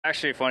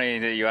Actually, funny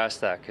that you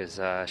asked that because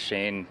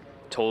Shane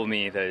told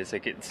me that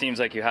it seems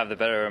like you have the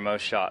better or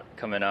most shot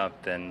coming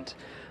up, and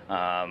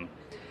it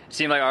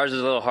seemed like ours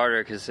was a little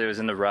harder because it was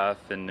in the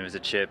rough and it was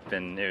a chip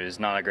and it was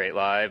not a great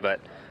lie,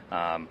 but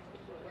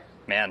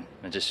man,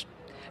 it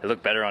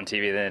looked better on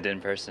TV than it did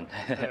in person.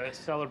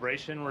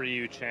 Celebration, were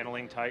you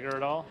channeling Tiger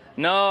at all?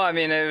 No, I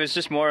mean it was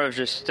just more of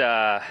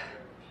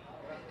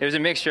it was a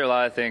mixture of a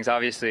lot of things.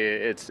 Obviously,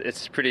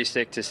 it's pretty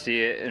sick to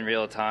see it in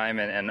real time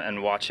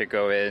and watch it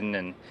go in,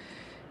 and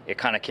it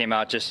kind of came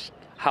out just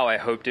how I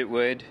hoped it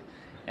would.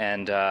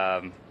 And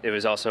it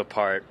was also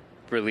part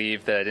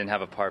relieved that I didn't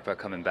have a part by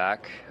coming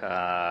back.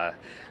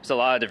 There's a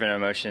lot of different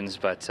emotions,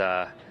 but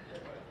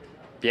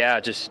yeah,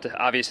 just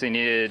obviously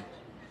needed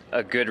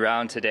a good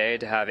round today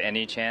to have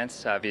any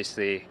chance.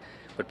 Obviously,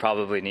 would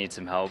probably need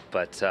some help,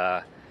 but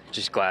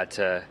just glad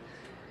to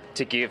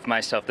give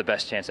myself the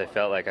best chance I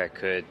felt like I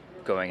could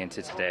going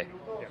into today.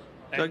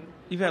 Yeah. So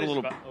you've had a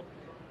little.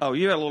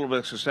 You had a little bit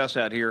of success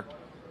out here.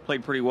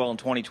 Played pretty well in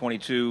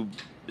 2022.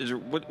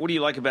 What do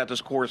you like about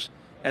this course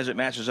as it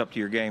matches up to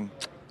your game?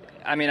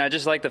 I mean, I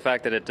just like the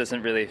fact that it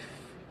doesn't really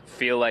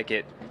feel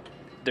like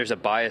there's a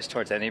bias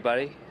towards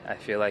anybody. I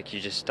feel like you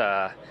just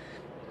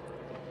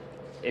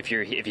if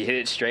you hit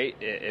it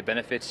straight, it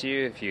benefits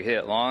you. If you hit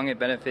it long, it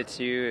benefits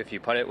you. If you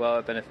putt it well,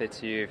 it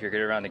benefits you. If you're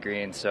good around the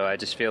green, so I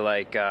just feel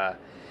like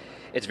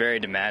it's very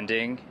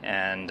demanding,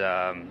 and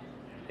I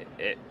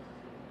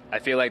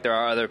feel like there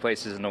are other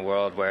places in the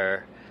world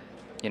where,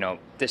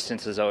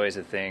 distance is always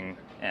a thing,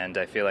 and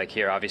I feel like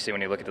here, obviously,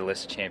 when you look at the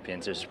list of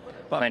champions, there's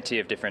plenty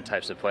of different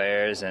types of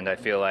players, and I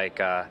feel like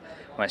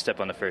when I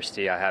step on the first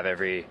tee, I have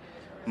every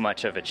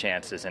much of a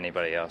chance as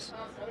anybody else.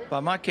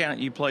 By my count,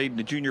 you played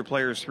the junior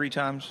players 3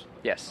 times?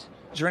 Yes.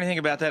 Is there anything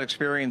about that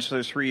experience,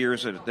 those 3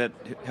 years, that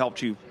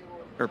helped you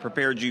or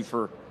prepared you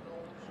for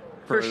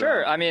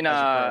sure. I mean,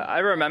 I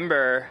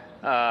remember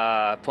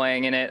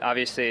playing in it.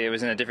 Obviously, it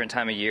was in a different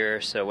time of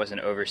year, so it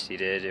wasn't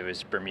overseeded. It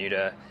was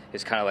Bermuda.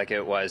 It's kind of like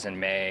it was in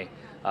May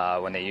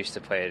when they used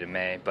to play it in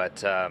May. But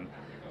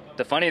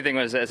the funny thing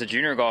was, as a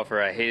junior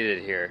golfer, I hated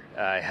it here.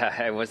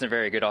 I wasn't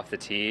very good off the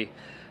tee.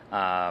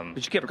 But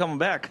you kept coming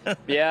back.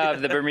 Yeah,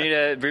 the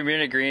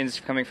Bermuda greens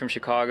coming from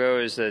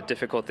Chicago is a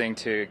difficult thing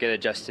to get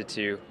adjusted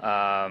to.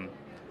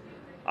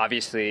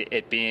 Obviously,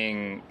 it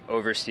being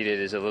overseeded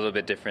is a little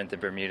bit different than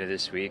Bermuda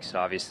this week, so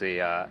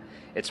obviously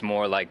it's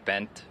more like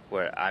bent,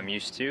 where I'm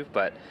used to.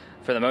 But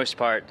for the most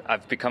part,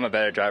 I've become a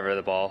better driver of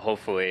the ball,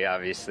 hopefully,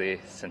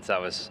 obviously, since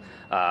that was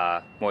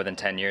more than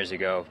 10 years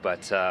ago.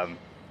 But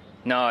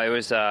no, it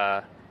was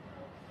a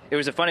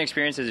fun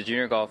experience as a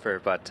junior golfer,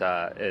 but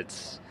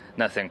it's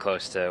nothing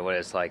close to what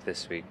it's like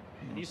this week.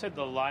 You said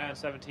the lie on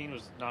 17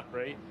 was not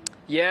great?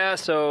 Yeah,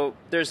 so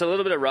there's a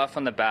little bit of rough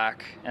on the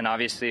back, and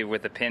obviously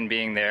with the pin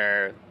being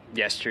there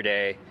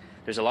yesterday,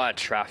 there's a lot of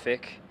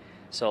traffic,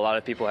 so a lot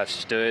of people have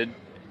stood,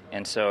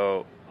 and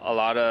so a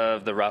lot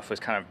of the rough was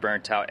kind of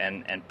burnt out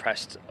and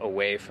pressed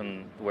away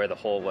from where the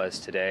hole was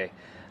today,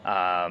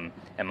 and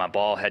my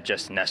ball had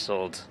just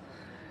nestled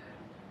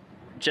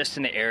just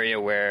in the area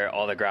where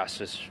all the grass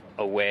was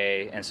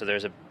away, and so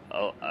there's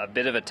a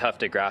bit of a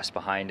tuft of grass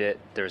behind it.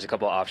 There was a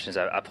couple of options.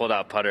 I pulled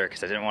out putter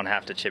because I didn't want to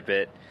have to chip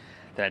it.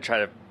 Then I tried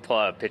to pull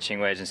out a pitching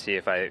wedge and see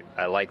if I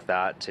like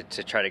that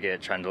to try to get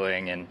it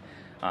trundling. And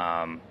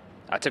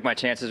I took my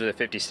chances with a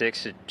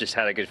 56. Just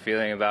had a good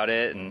feeling about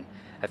it, and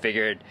I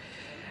figured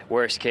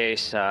worst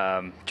case,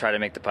 try to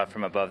make the putt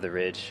from above the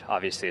ridge.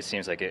 Obviously, it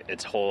seems like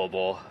it's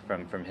holeable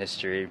from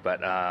history, but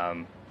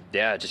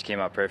yeah, it just came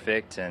out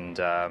perfect, and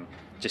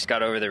just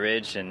got over the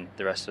ridge, and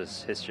the rest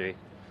was history.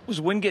 Was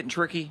the wind getting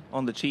tricky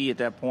on the tee at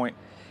that point?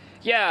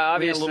 Yeah,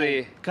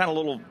 obviously. Kind of a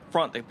little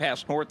front. They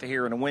passed north of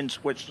here, and the wind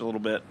switched a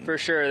little bit. For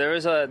sure. There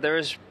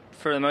was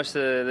for the most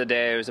of the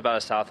day, it was about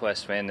a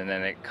southwest wind, and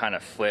then it kind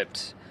of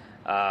flipped.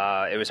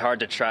 It was hard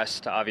to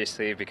trust,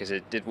 obviously, because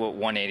it did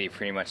 180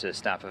 pretty much at the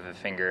snap of a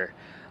finger.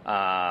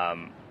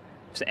 And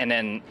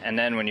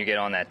then when you get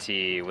on that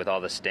tee with all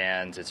the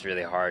stands, it's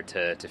really hard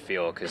to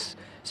feel, because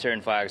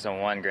certain flags on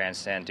one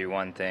grandstand do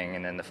one thing,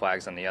 and then the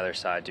flags on the other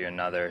side do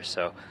another.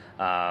 So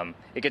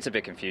it gets a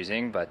bit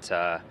confusing, but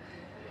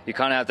you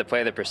kind of have to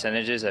play the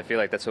percentages. I feel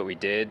like that's what we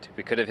did.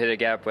 We could have hit a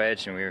gap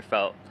wedge, and we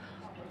felt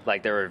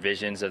like there were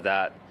visions of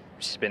that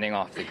spinning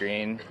off the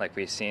green like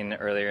we've seen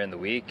earlier in the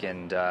week,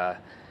 and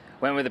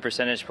went with the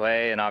percentage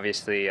play, and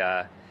obviously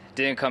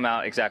didn't come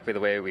out exactly the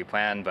way we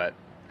planned, but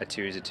a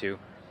 2 is a 2.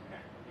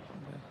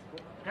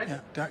 Yeah,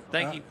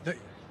 Thank you.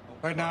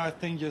 Right now, I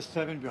think you're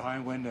 7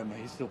 behind Wyndham.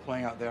 He's still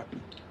playing out there.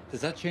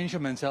 Does that change your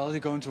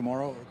mentality going into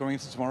tomorrow?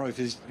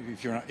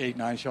 If you're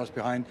 8-9 shots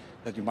behind,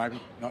 that you might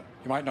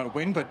not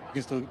win, but you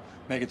can still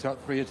make it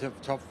top 3 or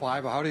top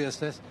 5. Or how do you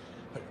assess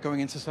going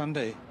into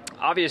Sunday?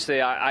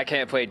 Obviously, I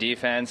can't play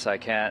defense. I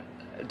can't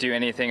do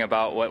anything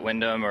about what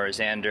Wyndham or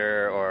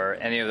Xander or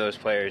any of those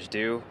players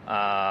do.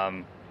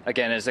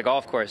 Again, it's a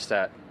golf course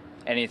that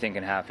anything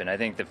can happen. I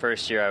think the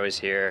first year I was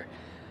here,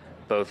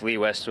 both Lee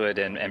Westwood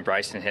and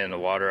Bryson hit in the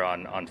water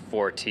on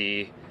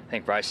 4T. I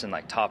think Bryson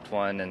topped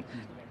one, and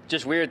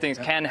just weird things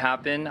can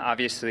happen.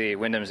 Obviously,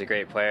 Wyndham's a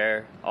great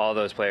player. All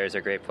those players are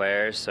great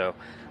players. So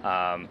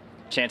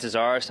chances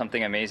are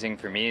something amazing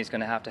for me is going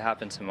to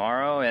happen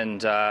tomorrow.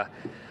 And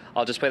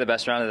I'll just play the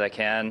best round that I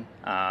can.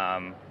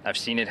 I've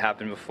seen it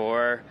happen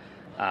before.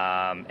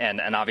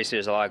 And obviously,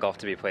 there's a lot of golf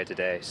to be played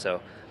today.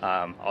 So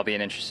I'll be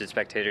an interested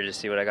spectator to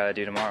see what I got to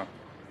do tomorrow.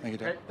 Thank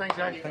you, Doug. Thanks,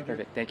 Doug.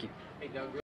 Perfect. Thank you.